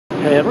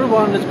Hey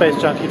everyone, it's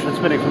baze.djunkiii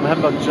transmitting from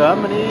Hamburg,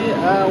 Germany.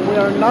 We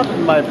are not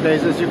in my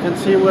place. As you can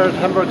see, we're at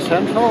Hamburg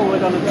Central. We're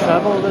going to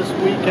travel this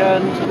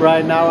weekend.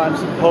 Right now I'm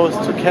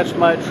supposed to catch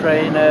my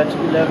train at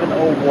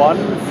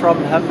 11:01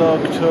 from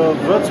Hamburg to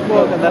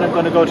Würzburg, and then I'm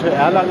going to go to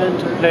Erlangen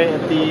to play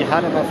at the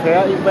Hanover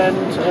Fair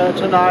event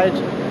tonight.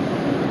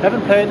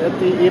 Haven't played at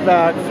the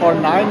e-werk for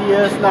 9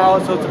 years now,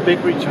 so it's a big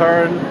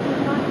return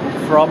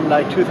from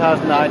like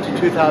 2009 to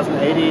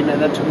 2018,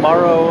 and then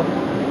tomorrow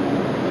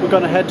we're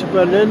gonna head to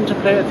Berlin to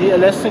play at the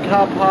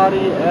Elastica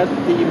party at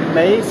the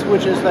Maze,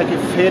 which is like a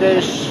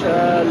fetish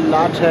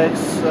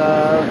latex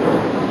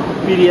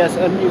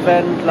BDSM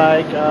event,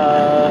 like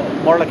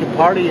more like a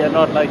party and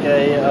not like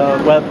a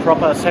well,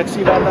 proper sex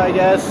event, I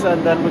guess.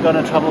 And then we're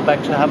gonna travel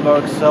back to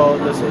Hamburg, so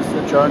this is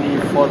the journey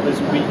for this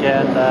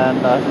weekend.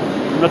 And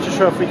I'm not too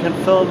sure if we can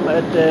film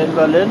in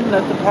Berlin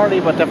at the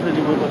party, but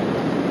definitely we will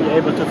be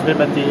able to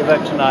film at the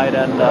e-werk tonight,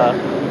 and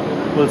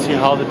we'll see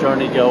how the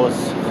journey goes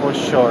for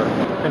sure.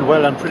 And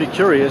well, I'm pretty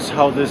curious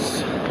how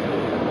this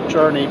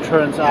journey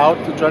turns out,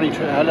 the journey to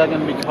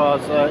Erlangen,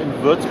 because in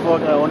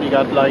Würzburg I only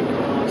got like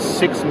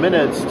 6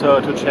 minutes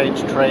to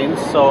change trains,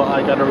 so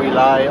I gotta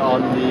rely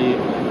on the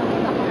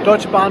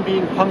Deutsche Bahn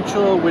being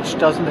punctual, which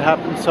doesn't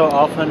happen so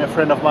often. A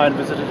friend of mine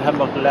visited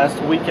Hamburg last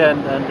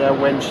weekend,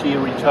 and when she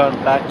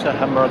returned back to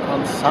Hamburg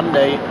on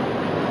Sunday,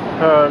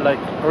 her like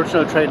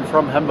original train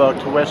from Hamburg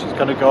to where she's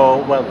gonna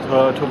go, well,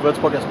 to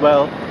Würzburg as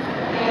well,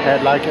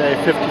 had like a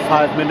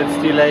 55 minutes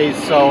delay,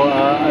 so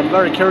I'm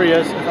very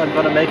curious if I'm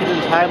gonna make it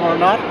in time or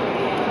not.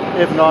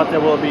 If not,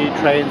 there will be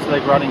trains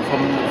like running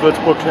from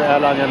Würzburg to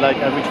Erlangen like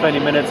every 20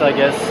 minutes, I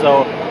guess,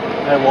 so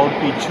I won't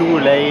be too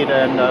late.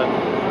 And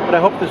but I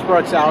hope this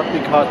works out,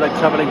 because like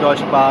traveling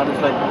Deutsche Bahn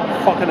is like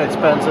fucking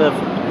expensive.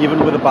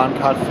 Even with a Bahn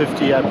card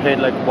 50, I paid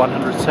like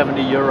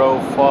 170 euro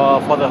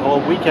for the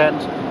whole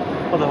weekend,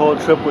 for the whole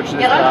trip, which is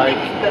like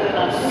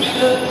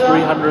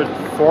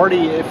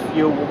 340 if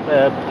you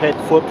paid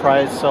full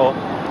price. So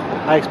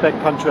I expect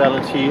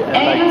punctuality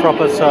and like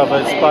proper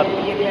service, but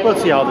we'll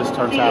see how this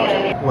turns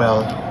out.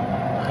 Well,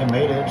 I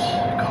made it,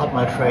 caught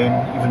my train,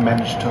 even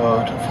managed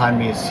to find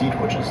me a seat,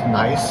 which is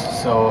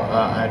nice, so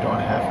I don't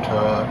have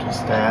to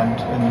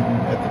stand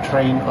at the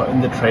train or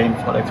in the train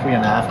for like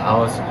 3.5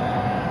 hours.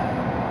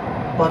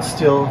 But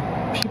still,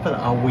 people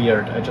are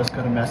weird. I just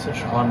got a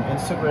message on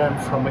Instagram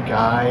from a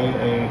guy,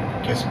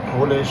 I guess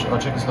Polish or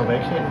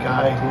Czechoslovakian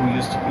guy, who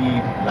used to be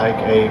like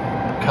a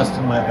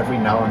customer every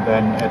now and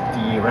then at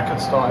the record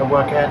store I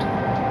work at.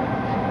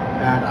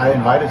 And I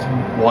invited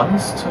him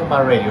once to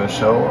my radio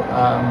show,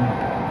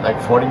 like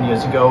 14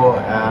 years ago,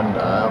 and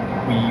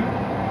we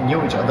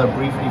knew each other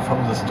briefly from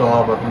the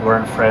store, but we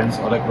weren't friends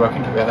or like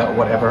working together or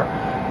whatever.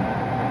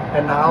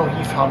 And now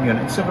he found me on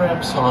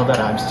Instagram, saw that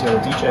I'm still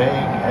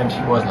DJing, and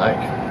he was like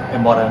a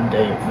modern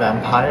day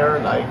vampire,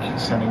 like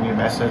sending me a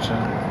message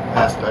and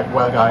asked like,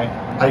 well guy,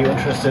 are you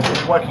interested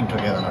in working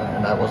together?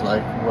 And I was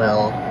like,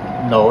 well,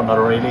 no, not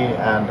really.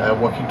 And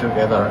working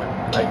together,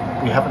 like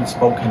we haven't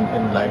spoken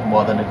in like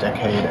more than a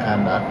decade,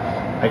 and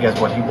I guess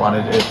what he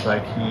wanted is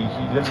like he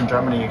lives in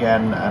Germany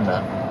again, and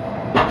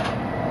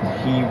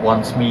he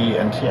wants me,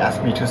 and he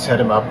asked me to set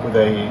him up with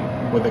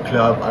a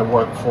club I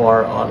work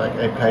for or like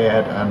I play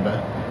at, and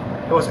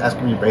he was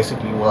asking me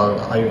basically, well,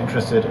 are you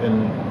interested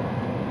in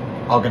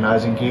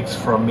organizing gigs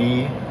from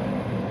me,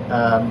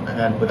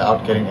 and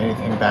without getting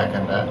anything back.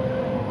 And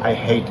I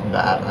hate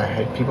that. I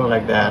hate people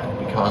like that,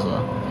 because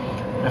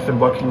I've been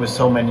working with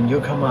so many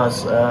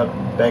newcomers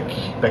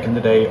back in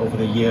the day, over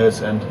the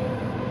years, and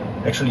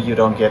actually you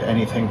don't get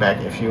anything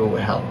back if you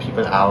help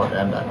people out.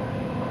 And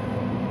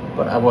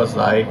but I was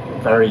like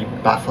very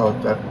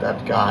baffled that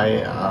that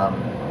guy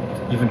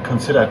even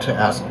considered to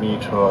ask me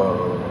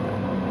to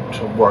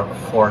work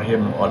for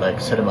him or like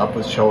set him up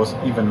with shows,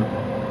 even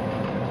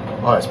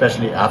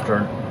especially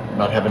after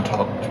not having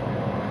talked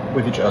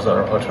with each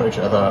other or to each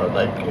other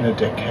like in a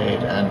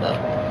decade, and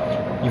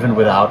even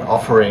without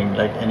offering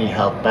like any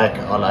help back,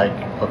 or like,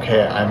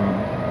 okay, I'm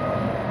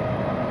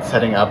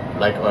setting up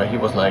like, or he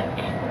was like,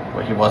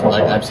 or he wasn't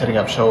like, I'm setting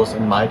up shows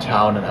in my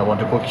town and I want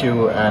to book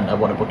you, and I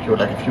want to book you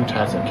like a few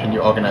times, and can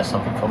you organize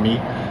something for me?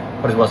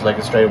 But it was like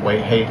a straight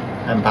away, hey,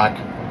 I'm back,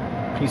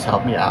 please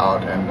help me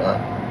out. And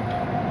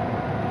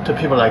to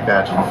people like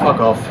that, fuck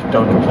off,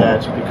 don't do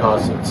that,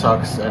 because it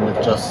sucks, and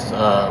it's just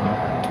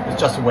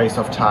a waste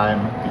of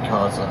time,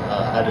 because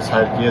I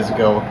decided years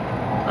ago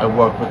I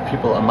work with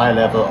people on my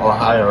level or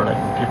higher,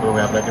 like people who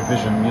have like a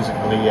vision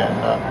musically and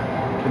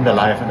in their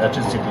life and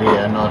artistically,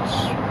 and not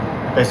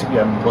basically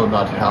I will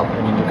not help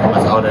any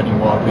newcomers out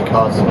anymore,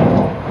 because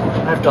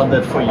I've done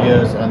that for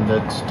years and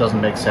that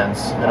doesn't make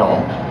sense at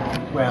all.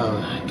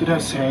 Well, did I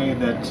say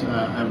that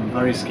I'm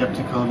very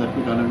skeptical that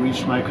we're gonna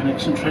reach my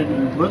connection train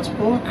in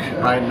Würzburg?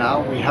 Right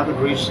now we haven't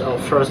reached our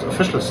first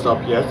official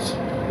stop yet,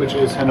 which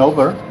is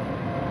Hanover,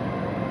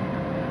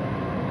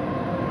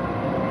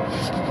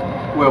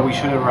 where we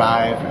should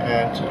arrive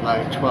at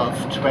like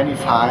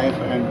 12:25,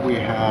 and we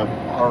have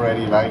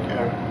already like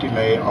a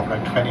delay of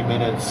like 20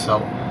 minutes, so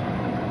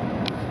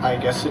I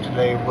guess the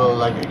delay will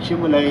like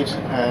accumulate,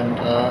 and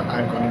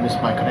I'm gonna miss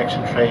my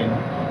connection train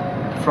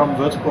from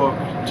Würzburg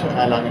to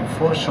Erlangen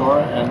for sure,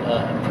 and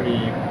I'm pretty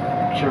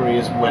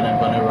curious when I'm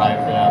gonna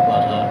arrive there.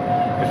 But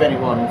if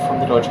anyone from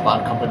the Deutsche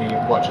Bahn company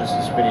watches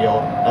this video,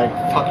 like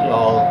fuck you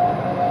all,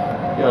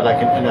 you're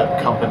like in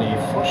a company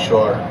for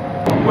sure.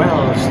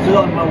 Well, still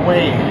on my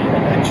way,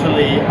 and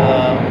actually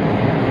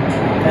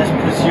as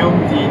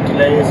presumed the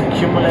delay is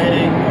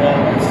accumulating.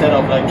 Instead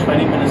of like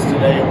 20 minutes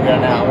delay, we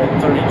are now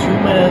at 32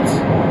 minutes.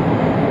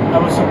 I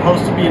was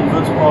supposed to be in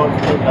Würzburg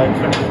in like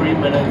 23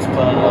 minutes,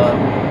 but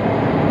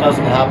it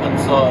doesn't happen,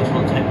 so it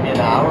will take me an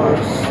hour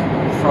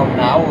from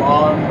now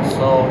on,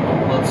 so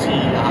we'll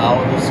see how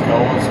this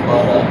goes.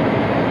 But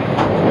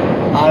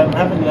I'm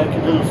having like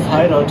a little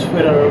fight on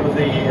Twitter with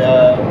the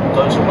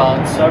Deutsche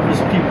Bahn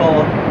service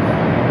people,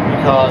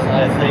 because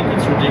I think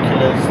it's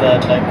ridiculous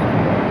that like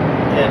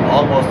in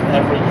almost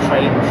every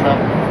train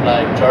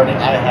journey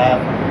I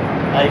have,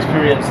 I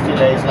experience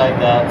delays like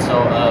that. So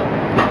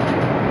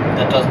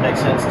that doesn't make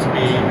sense to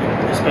me,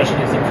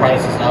 especially if the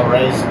prices are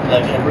raised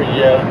like every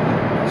year.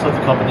 So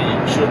the company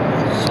should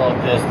sort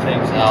these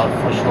things out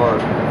for sure,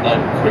 like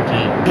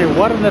quickly. Okay,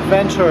 what an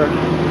adventure!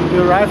 We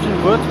arrived in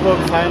Würzburg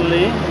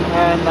finally,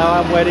 and now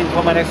I'm waiting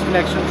for my next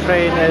connection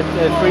train at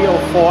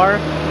 3:04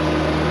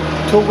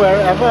 to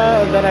wherever,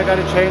 and then I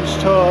gotta change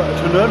to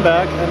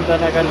Nürnberg, and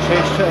then I gotta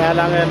change to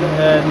Erlangen,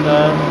 and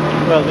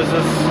well, this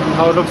is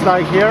how it looks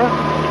like here.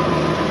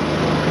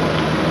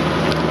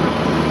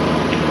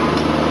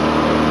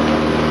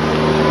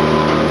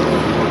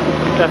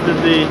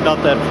 Definitely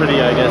not that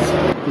pretty, I guess.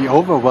 The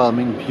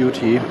overwhelming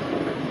beauty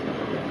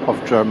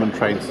of German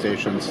train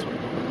stations.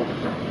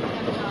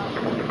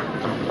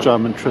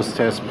 German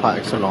tristesse par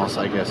excellence,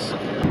 I guess.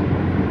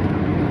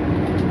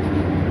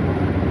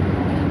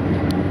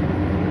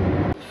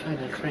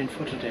 Final train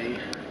for today.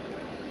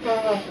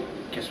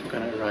 Guess we're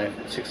gonna arrive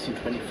at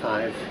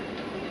 16:25.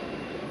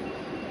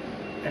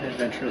 An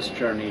adventurous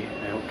journey.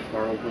 I hope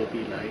tomorrow will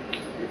be like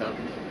without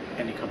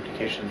any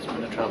complications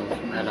when I travel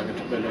from Erlangen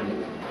to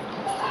Berlin.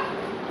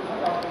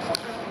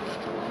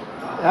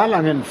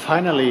 Erlangen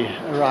finally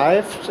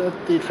arrived at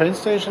the train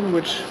station,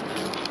 which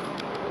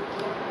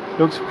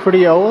looks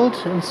pretty old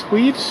and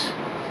sweet.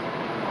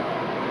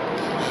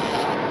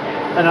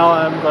 And now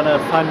I'm gonna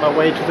find my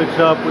way to the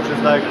club, which is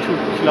like 2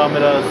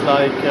 kilometers,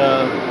 like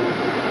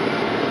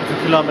 2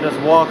 kilometers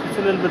walk. It's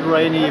a little bit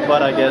rainy,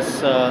 but I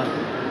guess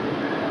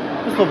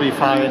this will be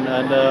fine, and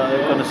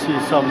I'm gonna see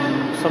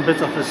some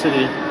bits of the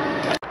city.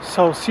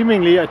 So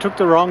seemingly I took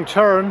the wrong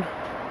turn,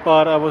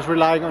 but I was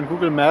relying on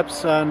Google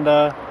Maps, and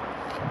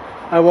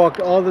I walked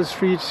all the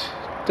street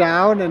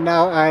down, and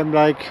now I'm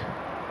like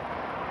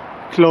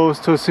close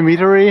to a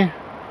cemetery,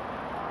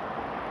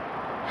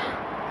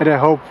 and I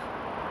hope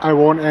I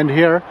won't end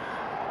here.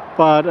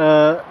 But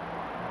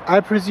I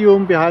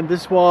presume behind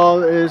this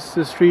wall is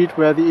the street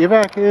where the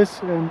e-werk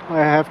is, and I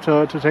have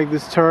to take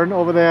this turn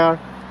over there.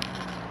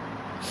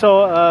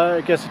 So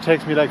I guess it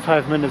takes me like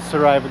 5 minutes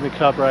to arrive in the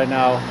club right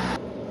now.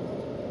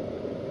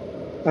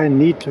 I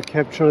need to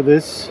capture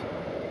this,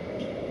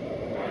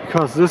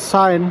 because this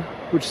sign,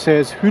 which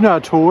says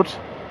Hühnertod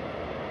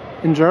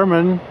in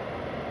German,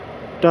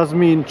 does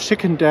mean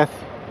chicken death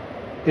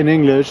in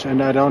English,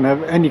 and I don't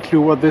have any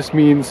clue what this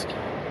means,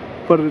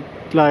 but it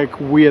like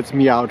weirds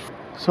me out.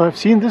 So I've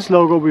seen this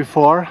logo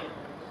before.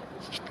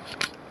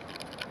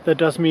 That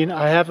does mean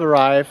I have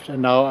arrived,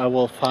 and now I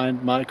will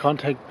find my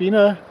contact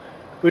Biene,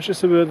 which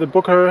is the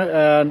booker,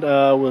 and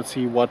we'll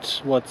see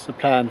what's the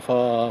plan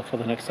for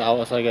the next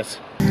hours, I guess.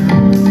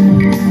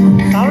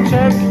 Sound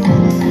check!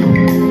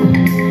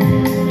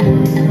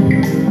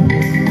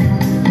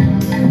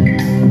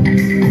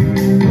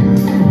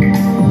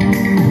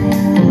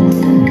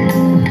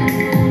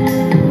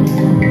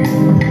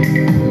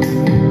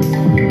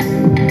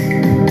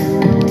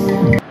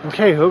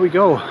 Okay, here we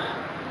go.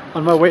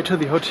 On my way to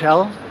the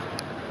hotel.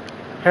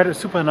 Had a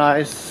super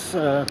nice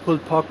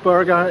pulled pork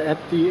burger at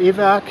the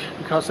e-werk,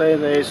 because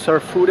they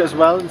serve food as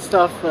well and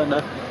stuff, and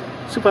a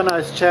super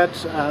nice chat,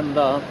 and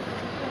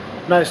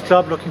nice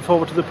club. Looking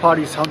forward to the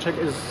party. Soundcheck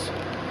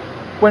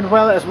went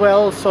well as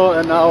well. So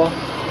and now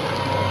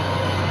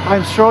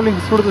I'm strolling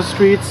through the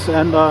streets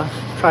and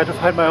try to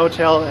find my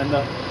hotel, and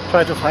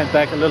try to find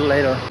back a little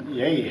later.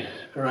 Yay!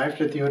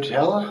 Arrived at the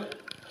hotel.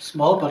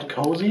 Small but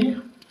cozy.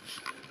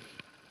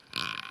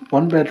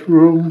 1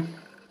 bedroom.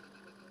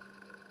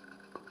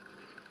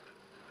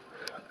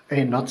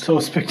 A not so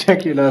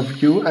spectacular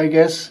view, I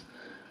guess.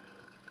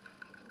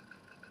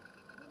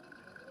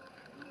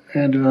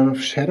 And a lot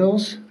of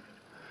shadows.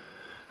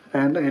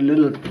 And a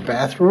little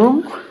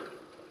bathroom.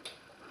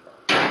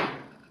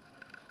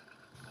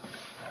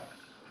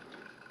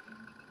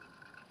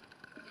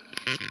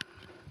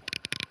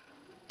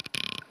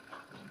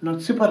 Not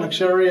super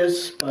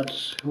luxurious, but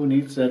who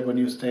needs that when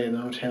you stay in a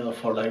hotel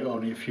for like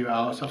only a few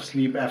hours of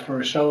sleep after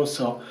a show?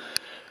 So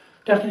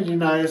definitely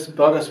nice.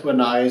 Burgers were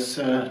nice,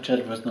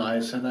 chat was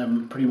nice, and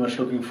I'm pretty much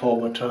looking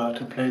forward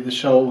to play the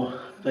show.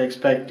 They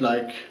expect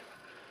like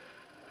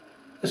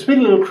a sweet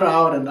little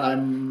crowd, and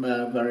I'm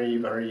very,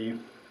 very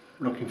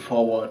looking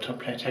forward to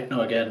play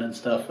techno again and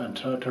stuff, and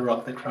to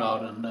rock the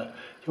crowd and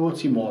you will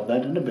see more of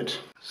that in a bit.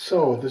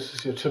 So this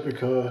is your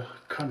typical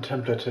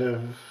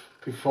contemplative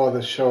before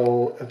the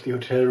show at the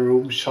hotel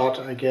room shot,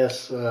 I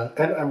guess.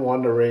 And I'm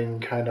wondering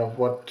kind of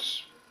what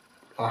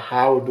or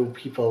how do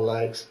people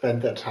like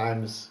spend their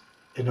times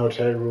in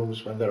hotel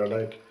rooms when they're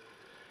like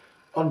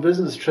on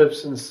business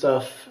trips and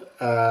stuff.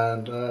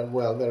 And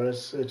well, there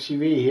is a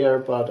TV here,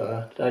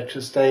 but like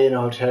to stay in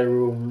a hotel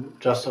room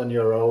just on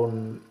your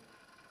own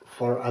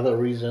for other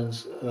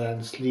reasons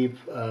than sleep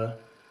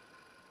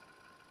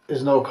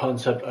is no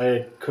concept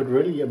I could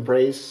really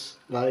embrace.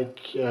 Like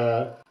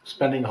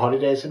spending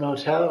holidays in a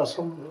hotel or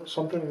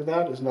something like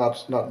that is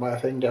not my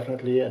thing,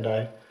 definitely. And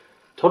I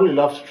totally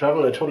love to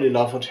travel. I totally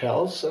love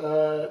hotels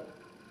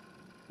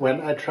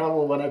when I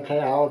travel, when I play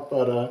out.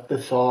 But the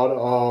thought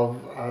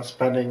of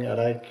spending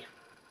like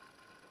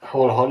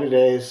whole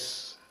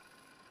holidays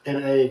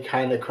in a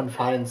kind of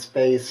confined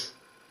space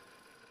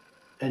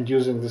and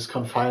using this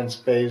confined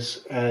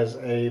space as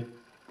a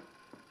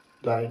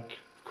like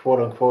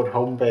quote-unquote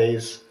home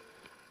base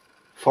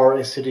for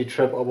a city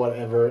trip or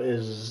whatever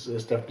is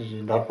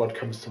definitely not what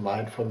comes to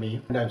mind for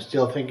me. And I'm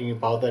still thinking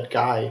about that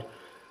guy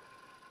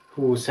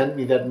who sent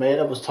me that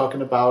mail I was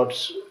talking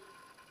about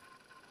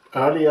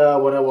earlier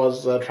when I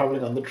was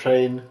traveling on the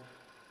train.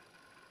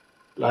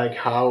 Like,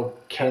 how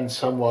can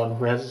someone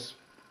who has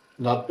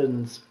not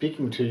been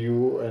speaking to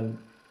you and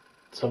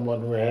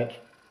someone who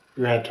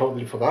you had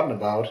totally forgotten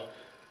about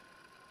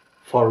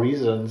for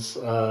reasons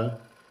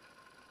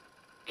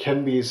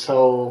can be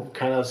so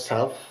kind of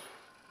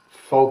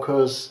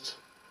self-focused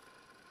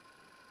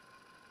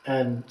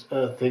and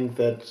think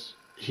that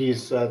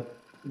he's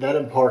that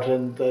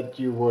important that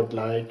you would,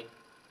 like,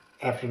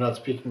 after not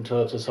speaking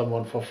to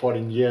someone for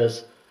 14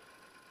 years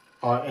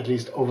or at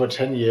least over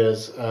 10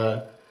 years,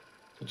 that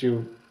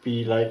you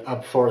be like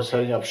up for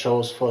setting up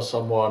shows for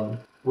someone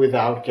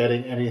without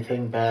getting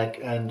anything back.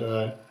 And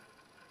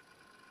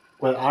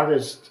well,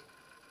 artists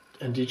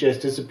and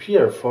DJs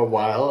disappear for a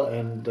while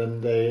and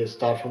then they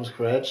start from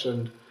scratch,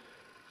 and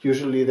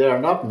usually they are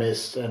not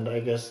missed. And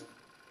I guess,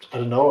 I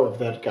don't know if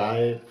that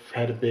guy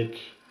had a big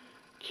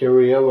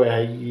career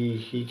where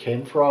he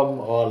came from,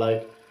 or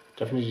like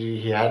definitely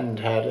he hadn't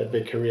had a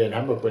big career in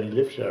Hamburg when he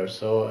lived there.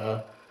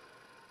 So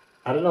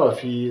I don't know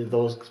if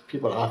those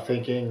people are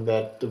thinking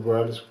that the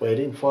world is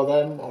waiting for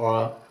them,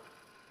 or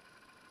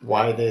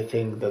why they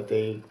think that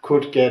they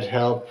could get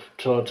help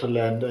to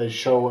land a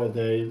show at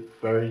a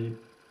very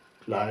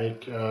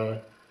like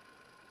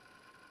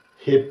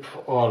hip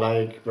or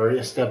like very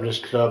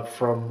established club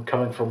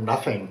coming from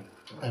nothing.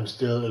 I'm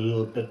still a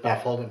little bit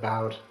baffled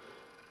about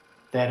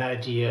that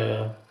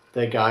idea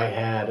the guy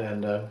had.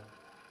 And do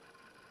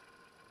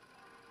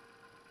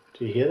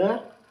you hear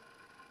that?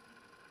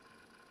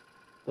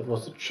 That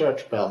was the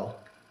church bell.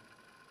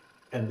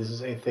 And this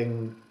is a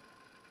thing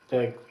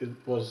that it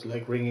was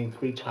like ringing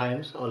 3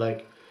 times, or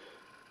like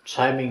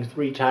chiming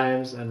 3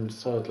 times, and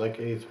so it's like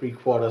a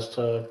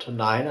 3/4 to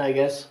 9, I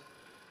guess.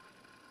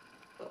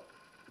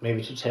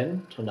 Maybe to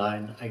 10 to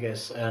 9, I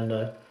guess. And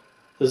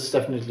this is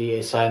definitely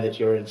a sign that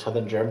you're in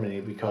southern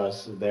Germany,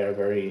 because they're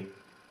very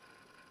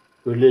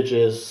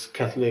religious,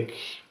 Catholic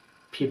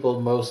people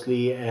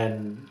mostly,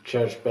 and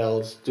church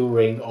bells do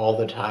ring all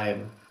the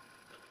time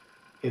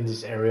in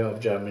this area of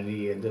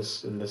Germany, in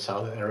the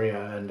south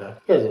area. And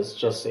yes, it's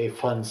just a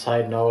fun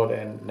side note.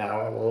 And now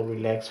I will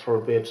relax for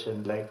a bit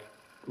and like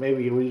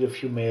maybe write a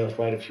few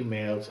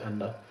mails,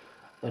 and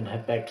then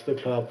head back to the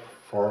club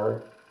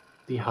for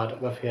the Hard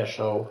Aber Fair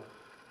show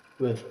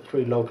with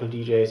 3 local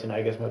DJs. And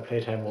I guess my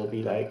playtime will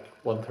be like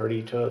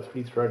 1:30 to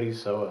 3:30.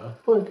 So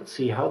we'll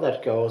see how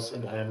that goes,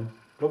 and I'm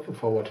looking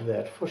forward to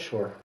that for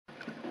sure.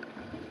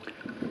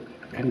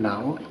 And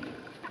now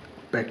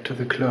back to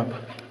the club.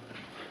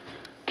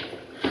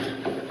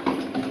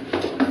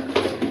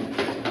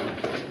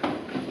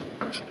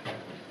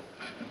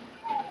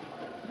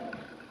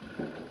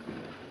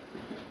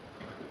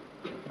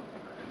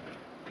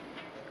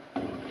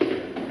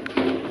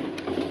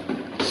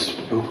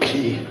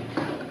 Spooky.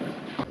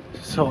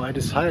 So I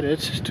decided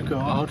to go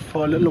out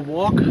for a little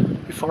walk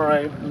before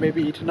I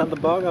maybe eat another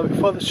burger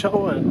before the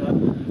show. And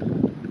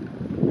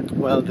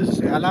well, this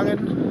is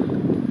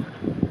Erlangen,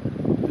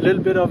 a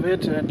little bit of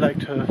it, and I'd like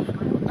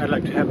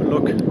to have a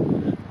look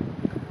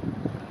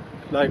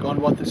like on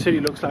what the city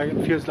looks like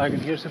and feels like.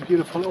 And here's a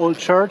beautiful old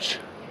church.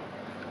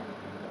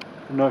 I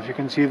don't know if you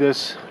can see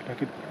this,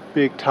 like a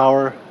big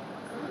tower,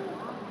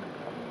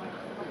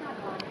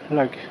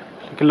 like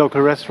a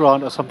local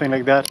restaurant or something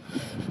like that.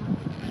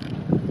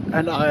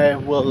 And I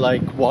will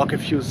like walk a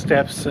few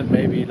steps and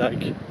maybe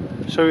like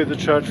show you the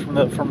church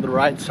from the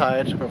right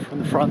side or from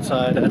the front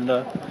side, and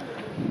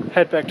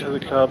head back to the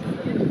club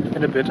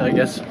in a bit, I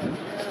guess.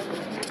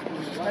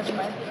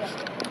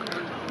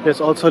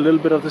 There's also a little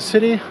bit of the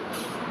city.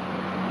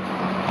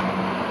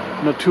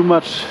 Not too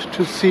much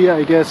to see,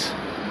 I guess.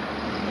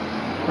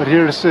 But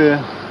here's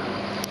the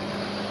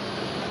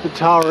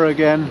tower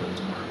again.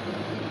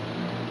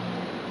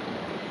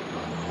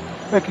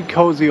 Like a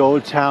cozy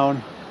old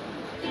town.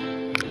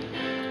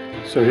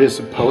 So here's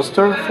the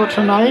poster for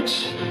tonight.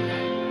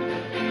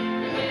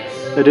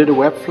 They did a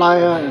web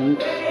flyer,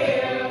 and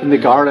in the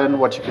garden,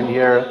 what you can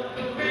hear,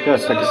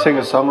 there's like a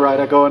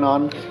singer-songwriter going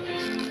on.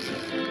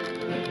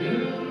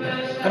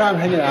 And I'm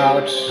hanging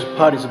out.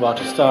 Party's about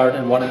to start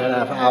in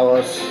 1.5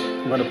 hours.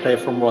 I'm gonna play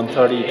from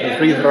 1:30 to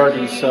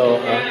 3:30, so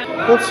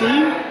we'll see.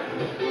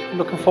 I'm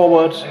looking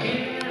forward.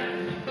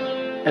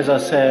 As I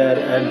said,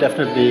 and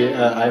definitely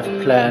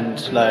I've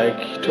planned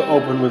like to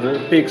open with a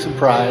big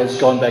surprise,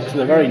 going back to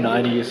the very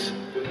 90s.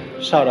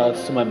 Shout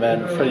outs to my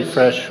man Freddie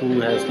Fresh,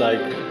 who has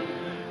like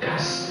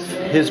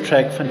his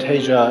track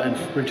Fantasia and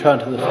Return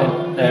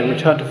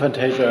to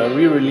Fantasia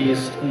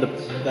re-released in the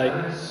like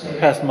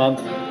past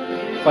month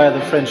via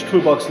the French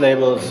Toolbox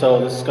label. So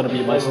this is gonna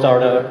be my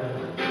starter,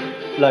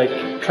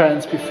 like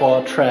trance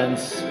before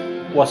trance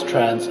was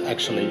trance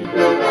actually.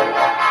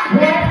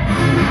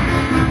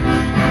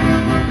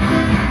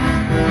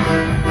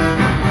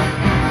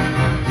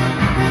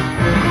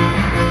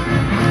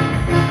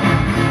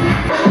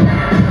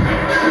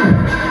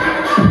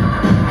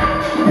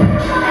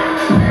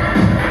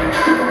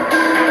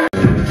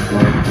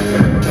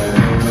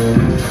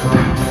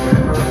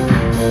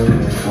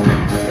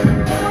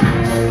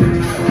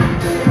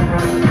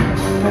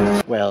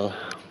 Well,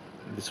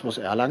 this was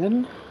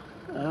Erlangen,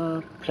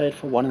 played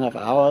for 1.5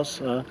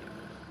 hours,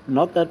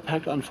 not that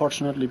packed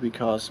unfortunately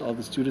because all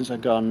the students are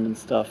gone and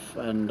stuff,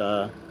 and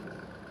the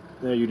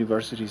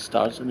university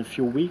starts in a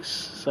few weeks,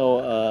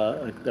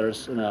 so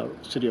there's in a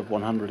city of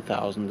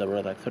 100,000 there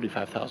were like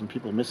 35,000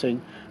 people missing,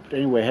 but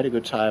anyway, had a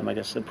good time. I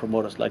guess the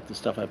promoters liked the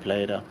stuff I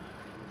played,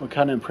 were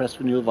kind of impressed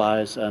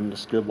vinyl-wise and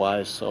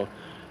skill-wise, so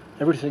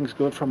everything's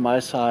good from my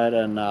side,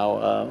 and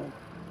now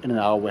in an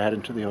hour we're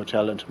heading to the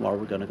hotel, and tomorrow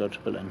we're going to go to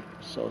Berlin.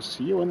 So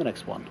see you in the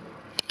next one.